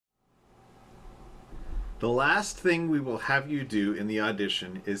The last thing we will have you do in the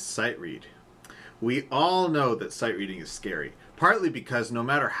audition is sight read. We all know that sight reading is scary, partly because no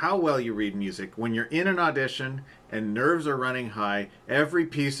matter how well you read music, when you're in an audition and nerves are running high, every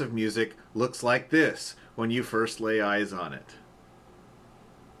piece of music looks like this when you first lay eyes on it.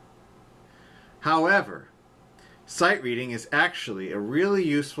 However, sight reading is actually a really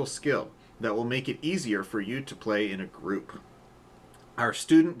useful skill that will make it easier for you to play in a group. Our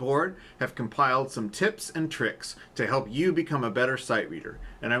student board have compiled some tips and tricks to help you become a better sight reader,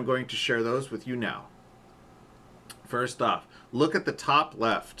 and I'm going to share those with you now. First off, look at the top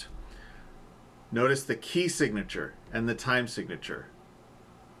left. Notice the key signature and the time signature.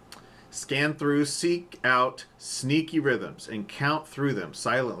 Scan through, seek out sneaky rhythms, and count through them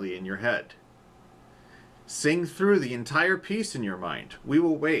silently in your head. Sing through the entire piece in your mind. We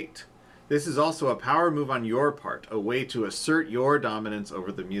will wait. This is also a power move on your part, a way to assert your dominance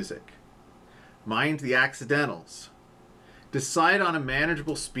over the music. Mind the accidentals. Decide on a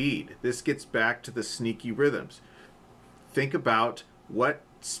manageable speed. This gets back to the sneaky rhythms. Think about what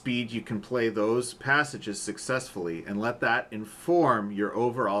speed you can play those passages successfully and let that inform your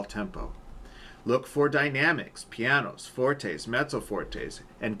overall tempo. Look for dynamics, pianos, fortes, mezzo fortes,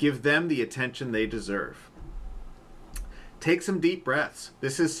 and give them the attention they deserve. Take some deep breaths.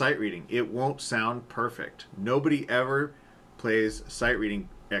 This is sight reading. It won't sound perfect. Nobody ever plays sight reading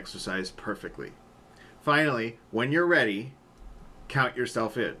exercise perfectly. Finally, when you're ready, count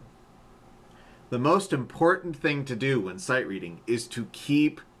yourself in. The most important thing to do when sight reading is to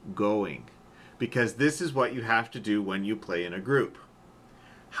keep going, because this is what you have to do when you play in a group.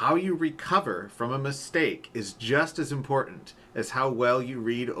 How you recover from a mistake is just as important as how well you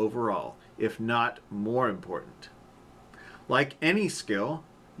read overall, if not more important. Like any skill,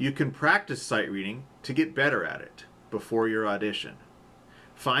 you can practice sight reading to get better at it before your audition.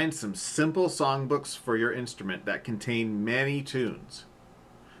 Find some simple songbooks for your instrument that contain many tunes.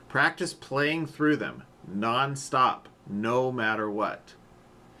 Practice playing through them non-stop, no matter what.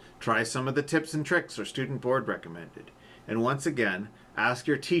 Try some of the tips and tricks our student board recommended. And once again, ask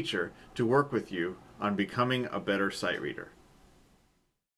your teacher to work with you on becoming a better sight reader.